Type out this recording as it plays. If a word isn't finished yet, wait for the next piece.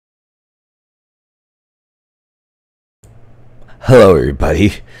Hello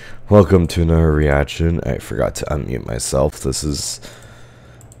everybody, welcome to another reaction. I forgot to unmute myself. This is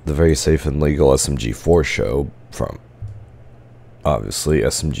the very safe and legal SMG4 show from, obviously,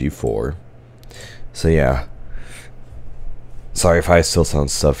 SMG4. So yeah, sorry if I still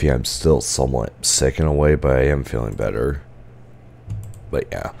sound stuffy. I'm still somewhat sick in a way, but I am feeling better. But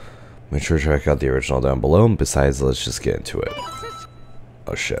yeah, make sure to check out the original down below, and besides, let's just get into it.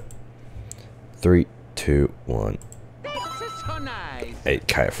 Oh shit. 3, 2, 1. I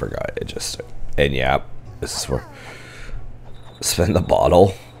kind of forgot it just. And yeah, this is where. Spin the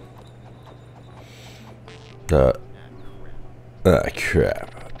bottle. Crap.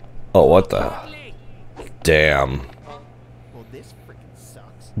 Oh, what the? Damn. Well, this freaking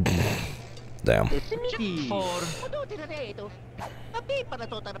sucks. Damn. Oh,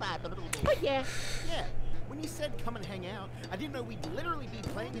 yeah. Yeah. When you said come and hang out, I didn't know we'd literally be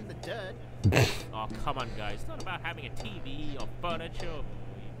playing in the dirt. Oh, come on, guys. It's not about having a TV or furniture or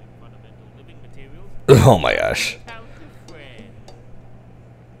even fundamental living materials. Oh my gosh.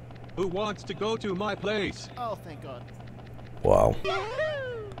 Who wants to go to my place? Oh, thank God. Wow.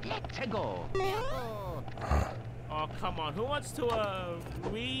 Let's go. Oh. Oh, come on. Who wants to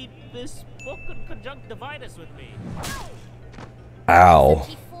read this book and conjunctivitis with me? Ow.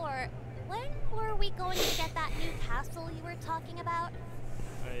 SMG4, when were we going to get that new castle you were talking about?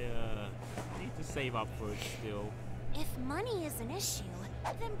 I need to save up for it still. If money is an issue,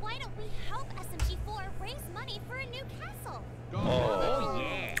 then why don't we help SMG4 raise money for a new castle? Oh,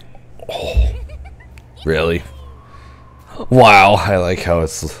 yeah. Oh, really? Wow, I like how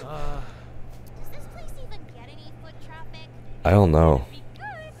it's. Does this place even get any foot traffic? I don't know. Be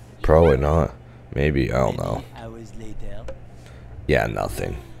good. Probably not. Maybe, I don't know. Hours later. Yeah,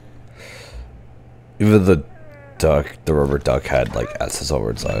 nothing. Even the duck, the rubber duck had like S's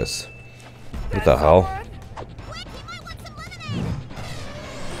over its eyes. What the hell? Quick, you might want some lemonade.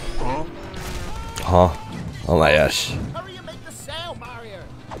 Huh? Oh my gosh. Hurry and make the sale, Mario.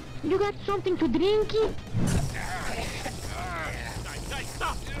 You got something to drink? Guys,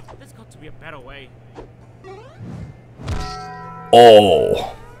 stop! There's got to be a better way.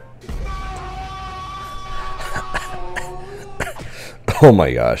 Oh. Oh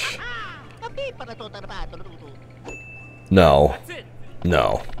my gosh. No. That's it.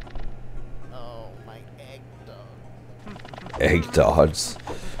 No. Oh, my egg dog. Egg dogs.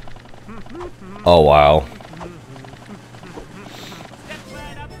 Oh wow. Step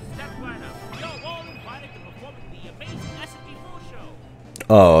right up, step right up. You're all invited to perform at the amazing SMG4 show.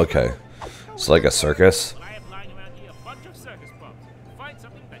 Oh, okay. It's like a circus. But I have lying around here a bunch of circus props. Find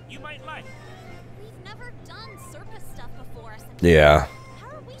something that you might like. We've never done circus stuff before, SMG4. Yeah. How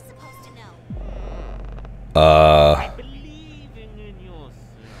are we supposed to know? I believe in yourself.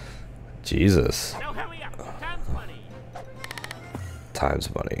 Jesus. Now hurry up. Time's money.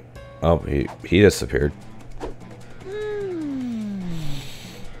 Time's money. Oh, he disappeared.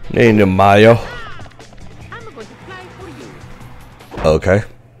 Need a Mario. I'm going to fly for you. Okay.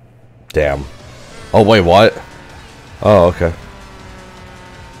 Damn. Oh wait, what? Oh, okay.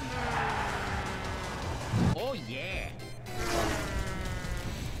 Oh, yeah.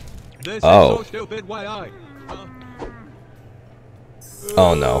 This Oh. is so stupid. Why I?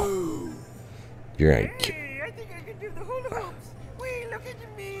 Oh no. You're gonna. I think I can do the hula hoops. Wait, look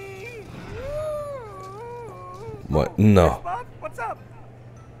at me. What? No. Bob, what's up?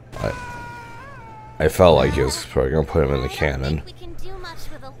 I felt like he was probably gonna put him in the I don't cannon. think we can do much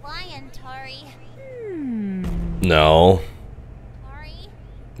with a lion, Tari. No. Tari?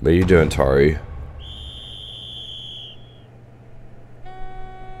 What are you doing, Tari?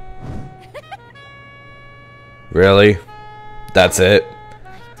 Really? That's it? I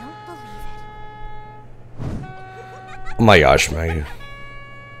don't believe it. Oh my gosh, Maggie.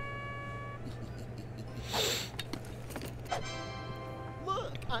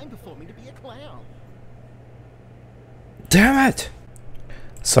 Look, I'm performing to be a clown. Damn it!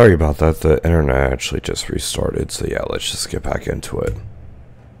 Sorry about that, the internet actually just restarted, so yeah, let's just get back into it.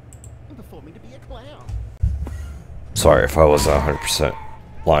 I'm performing to be a clown. Sorry if I wasn't 100%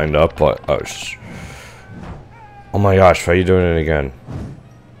 lined up, but I was. Oh my gosh, why are you doing it again?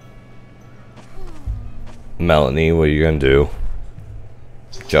 Melanie, what are you gonna do?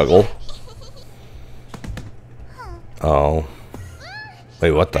 Juggle? Oh.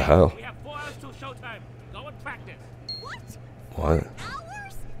 Wait, what the hell? We have 4 hours till showtime. Go and practice. What? What?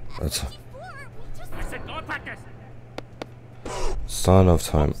 Hours? That's. SMG4, we just... I said go and practice. It's not enough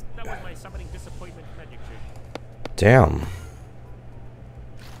time. That was my summoning disappointment magic trick. Damn.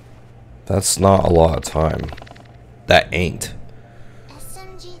 That's not a lot of time. That ain't.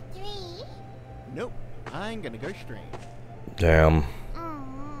 SMG3? Nope. I'm gonna go straight. Damn.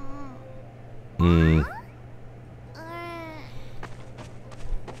 Hmm.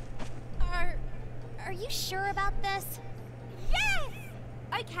 Are you sure about this? Yes!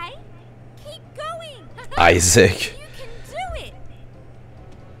 Okay, keep going! Isaac. You can do it!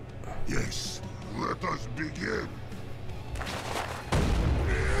 Yes, let us begin.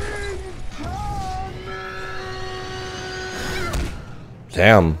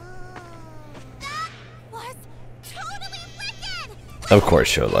 Damn. That was totally wicked! Of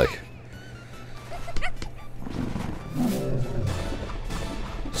course you'll like.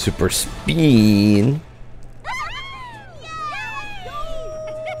 Super spin.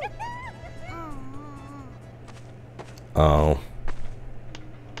 Oh.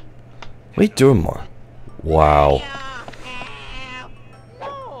 Wait, doing more. Wow.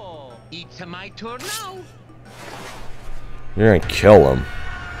 No, it's my turn now. You're gonna kill him.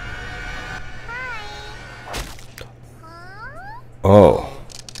 Oh.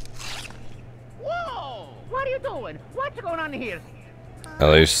 Whoa! What are you doing? What's going on here? At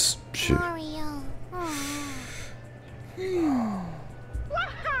least shoot. Mario.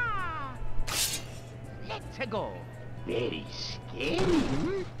 Waha! Let's go. Very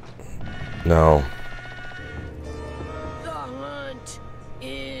scary. No. The hunt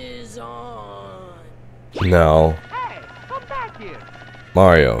is on. No. Hey, come back here.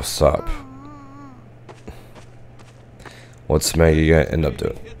 Mario, stop. What's Maggie gonna end up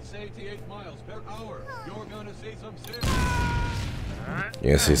doing? Hits 88 miles per hour. You're gonna see some serious. You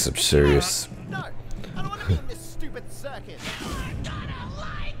gonna see some serious. No, I don't want to be in this stupid circus.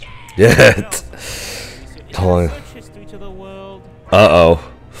 Yeah. Totally. Search history to the world. Uh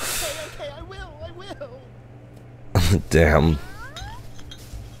Okay, I will. oh. Damn.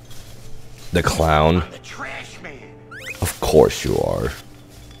 The clown. The trash man. Of course you are.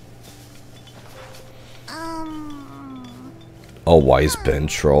 A wise Ben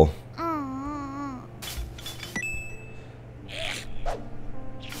troll.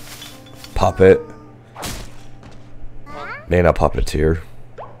 Puppet. Man, a puppeteer.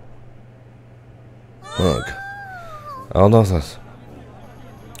 Look. I don't know if that's.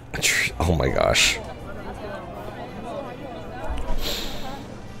 Oh my gosh.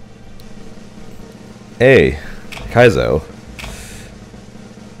 Hey, Kaizo.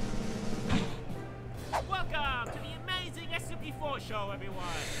 Welcome to the amazing SMG4 show, everyone.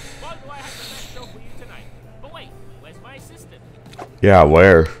 Why do I have the best show for you tonight? But wait, where's my assistant? Yeah,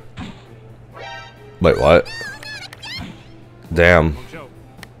 where? Wait, what? Damn. Joe.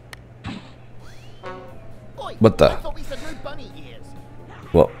 Oi, What the? I thought we said no bunny ears.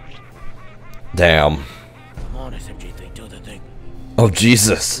 Well. Damn. Come on, SMG3, do the thing. Oh,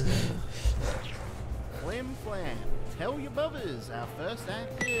 Jesus. Flim flam. Tell your brothers our first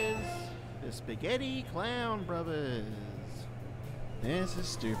act is the Spaghetti Clown Brothers. This is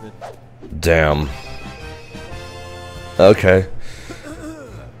stupid. Damn. Okay.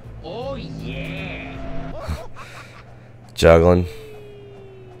 Oh yeah. Juggling.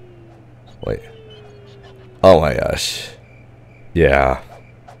 Wait. Oh my gosh. Yeah.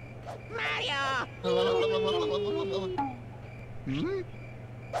 Hmm?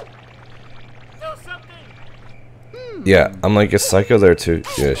 Do something! Yeah, I'm like a psycho there too.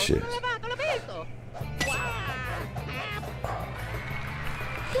 Yeah, shit.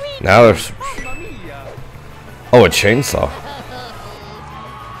 Now there's. Oh, a chainsaw.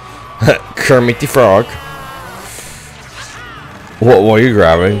 Kermit the Frog. What are you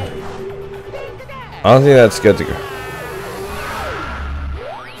grabbing? I don't think that's good to go.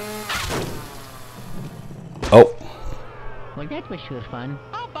 Oh. Well, that was sure fun.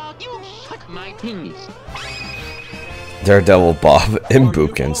 How about you suck my penis? Daredevil Bob and Are you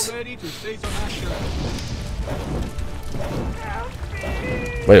Bookins. all ready to see some action?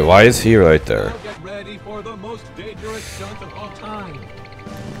 Wait, why is he right there? Now get ready for the most dangerous stunt of all time.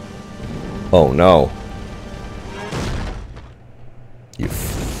 Oh no. You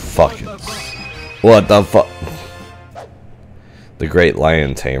fucking. What the fuck? The Great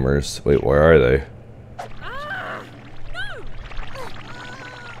Lion Tamers. Wait, where are they?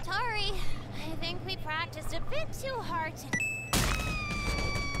 Sorry, I think we practiced a bit too hard to...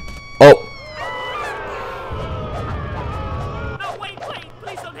 Oh! No, wait,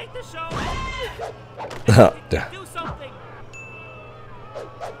 please don't hate the show! Do something!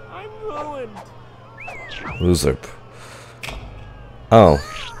 I'm ruined. Loser. Oh.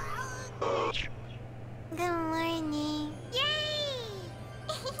 Good morning. Yay!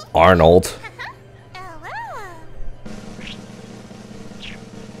 Arnold.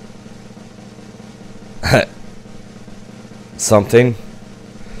 Something.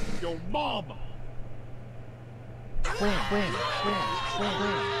 Your mom.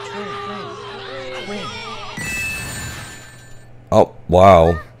 Oh,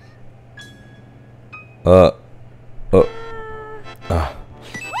 wow.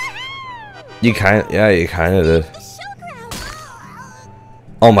 You kind of did.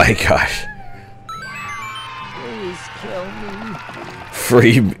 Oh my gosh. Please kill me.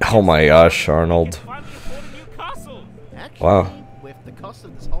 Free. Oh my gosh, Arnold. Finally afford a new castle. Actually, Wow. with the cost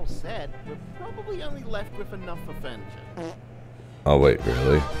of this whole set, we're probably only left with enough for furniture. Oh wait,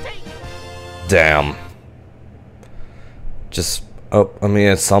 really? Damn. Just, oh, I mean,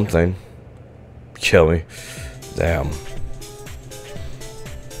 it's something. Kill me. Damn.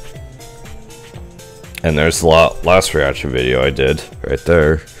 And there's the last reaction video I did right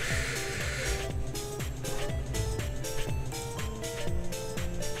there.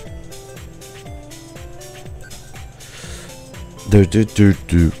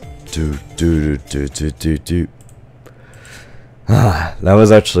 That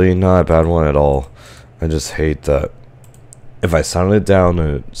was actually not a bad one at all. I just hate that if I sound it down,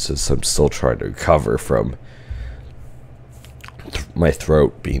 it's just I'm still trying to recover from my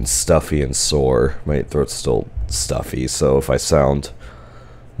throat being stuffy and sore. My throat's still stuffy, so if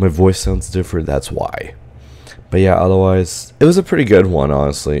my voice sounds different, that's why. But yeah, otherwise, it was a pretty good one,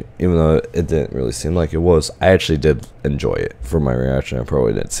 honestly. Even though it didn't really seem like it was, I actually did enjoy it. For my reaction, I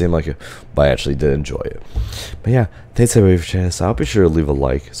probably didn't seem like it, but I actually did enjoy it. But yeah, thanks everybody for checking us out. Be sure to leave a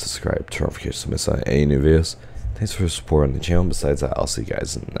like, subscribe, turn notifications to miss out any new videos. Thanks for supporting the channel. Besides that, I'll see you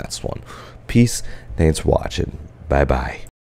guys in the next one. Peace. Thanks for watching. Bye-bye.